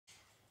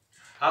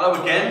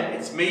Hello again,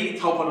 it's me,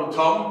 Tolpuddle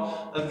Tom,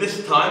 and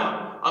this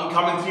time I'm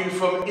coming to you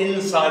from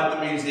inside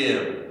the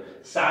museum.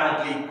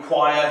 Sadly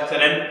quiet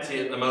and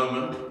empty at the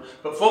moment,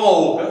 but from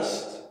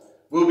August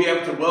we'll be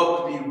able to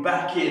welcome you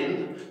back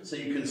in so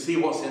you can see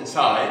what's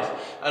inside.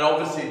 And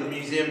obviously the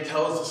museum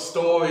tells the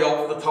story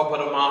of the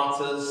Tolpuddle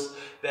Martyrs,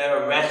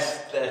 their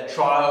arrest, their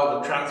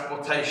trial, the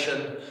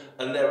transportation,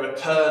 and their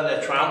return,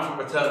 their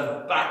triumphant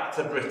return back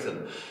to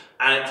Britain.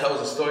 And it tells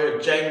the story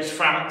of James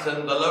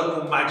Frampton, the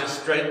local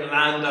magistrate and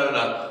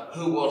landowner,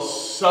 who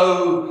was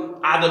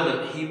so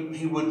adamant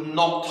he would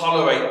not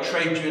tolerate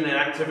trade union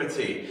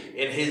activity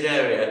in his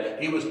area.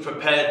 He was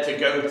prepared to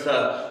go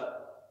to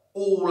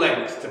all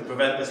lengths to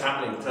prevent this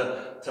happening,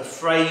 to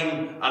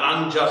frame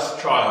an unjust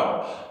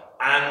trial.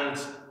 And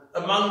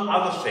among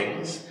other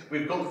things,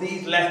 we've got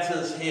these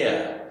letters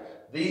here.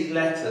 These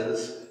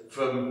letters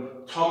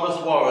from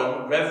Thomas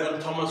Warren,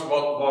 Reverend Thomas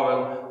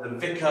Warren, the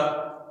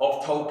Vicar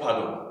of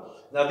Tolpuddle.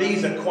 Now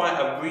these are quite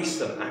a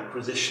recent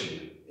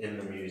acquisition in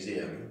the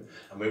museum,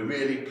 and we're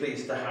really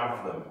pleased to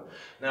have them.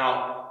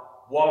 Now,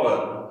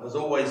 Warren has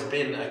always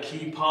been a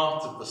key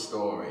part of the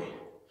story.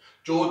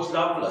 George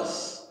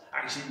Loveless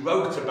actually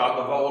wrote about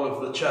the role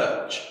of the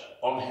church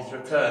on his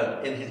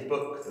return in his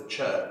book, The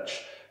Church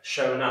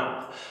Shown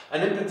Up.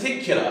 And in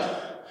particular,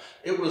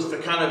 it was the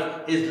kind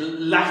of his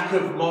lack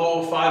of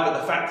moral fibre,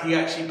 the fact he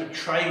actually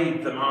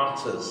betrayed the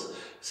martyrs.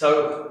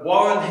 So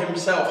Warren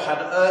himself had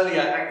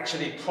earlier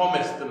actually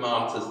promised the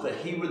martyrs that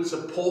he would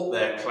support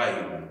their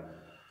claim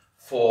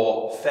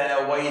for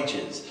fair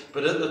wages,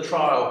 but at the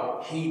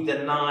trial he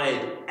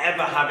denied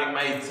ever having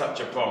made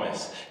such a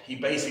promise. He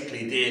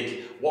basically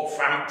did what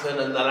Frampton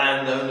and the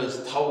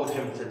landowners told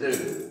him to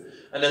do.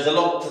 And there's a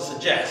lot to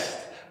suggest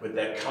with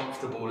their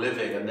comfortable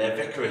living and their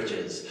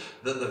vicarages,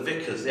 that the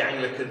vicars, the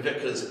Anglican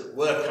vicars,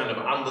 were kind of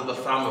under the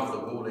thumb of the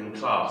ruling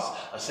class,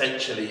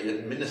 essentially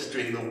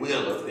administering the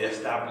will of the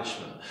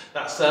establishment.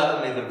 That's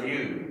certainly the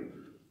view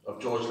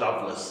of George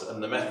Loveless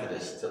and the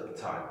Methodists at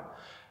the time.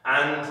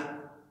 And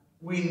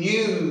we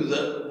knew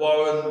that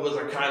Warren was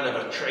a kind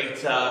of a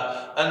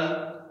traitor,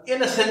 and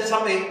in a sense,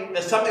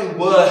 there's something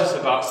worse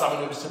about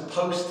someone who's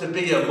supposed to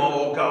be a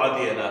moral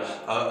guardian,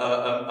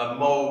 a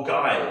moral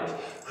guide,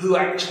 who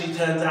actually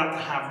turns out to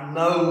have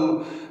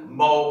no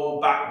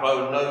moral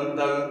backbone,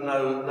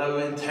 no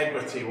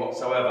integrity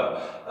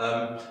whatsoever.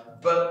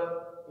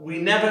 But we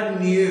never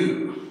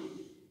knew,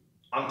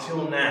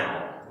 until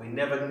now, we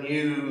never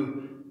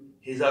knew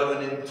his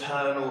own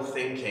internal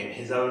thinking,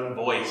 his own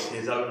voice,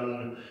 his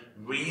own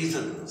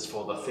reasons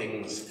for the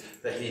things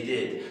that he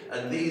did.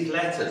 And these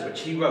letters,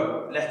 which he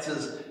wrote,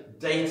 letters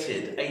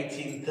dated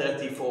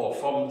 1834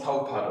 from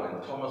Tolpuddle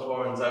in Thomas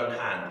Warren's own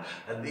hand,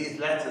 and these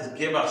letters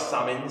give us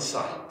some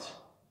insight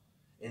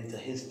into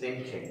his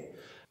thinking.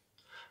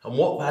 And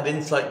what that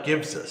insight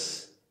gives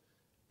us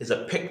is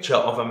a picture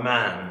of a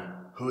man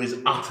who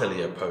is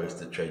utterly opposed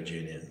to trade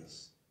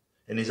unions.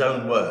 In his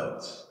own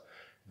words,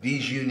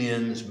 these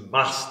unions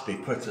must be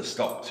put a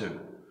stop to,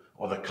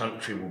 or the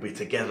country will be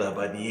together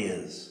by the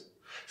ears.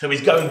 So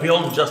he's going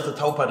beyond just the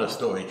Tolpuddle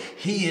story.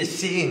 He is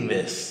seeing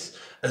this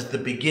as the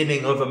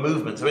beginning of a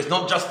movement. So it's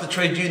not just the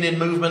trade union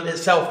movement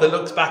itself that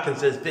looks back and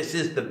says, this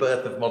is the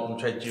birth of modern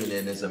trade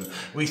unionism.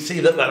 We see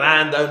that the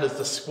landowners,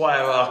 the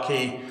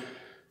squirearchy,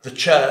 the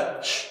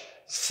church,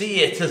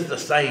 see it as the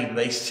same.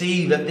 They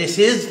see that this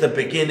is the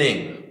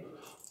beginning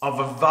of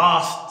a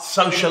vast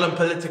social and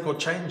political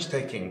change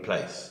taking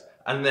place,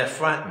 and they're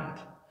frightened.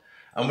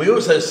 And we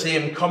also see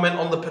him comment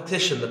on the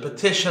petition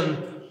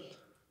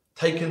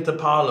taken to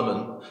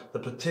Parliament, the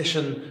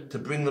petition to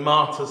bring the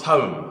martyrs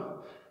home.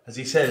 As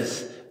he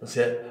says,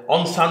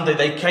 on Sunday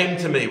they came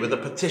to me with a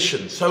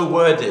petition so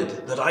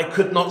worded that I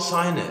could not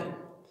sign it.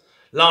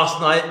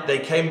 Last night they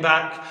came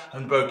back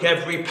and broke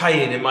every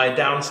pane in my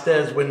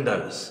downstairs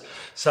windows.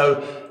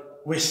 So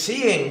we're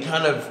seeing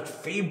kind of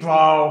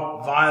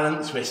febrile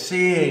violence. We're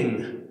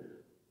seeing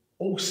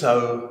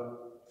also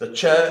the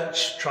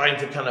church trying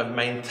to kind of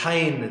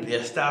maintain the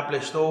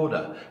established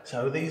order.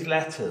 So these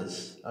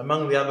letters,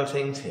 among the other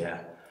things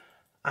here,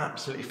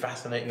 absolutely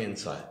fascinating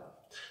insight.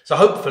 So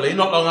hopefully,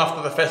 not long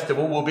after the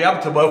festival, we'll be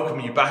able to welcome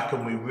you back,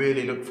 and we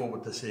really look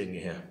forward to seeing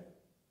you here.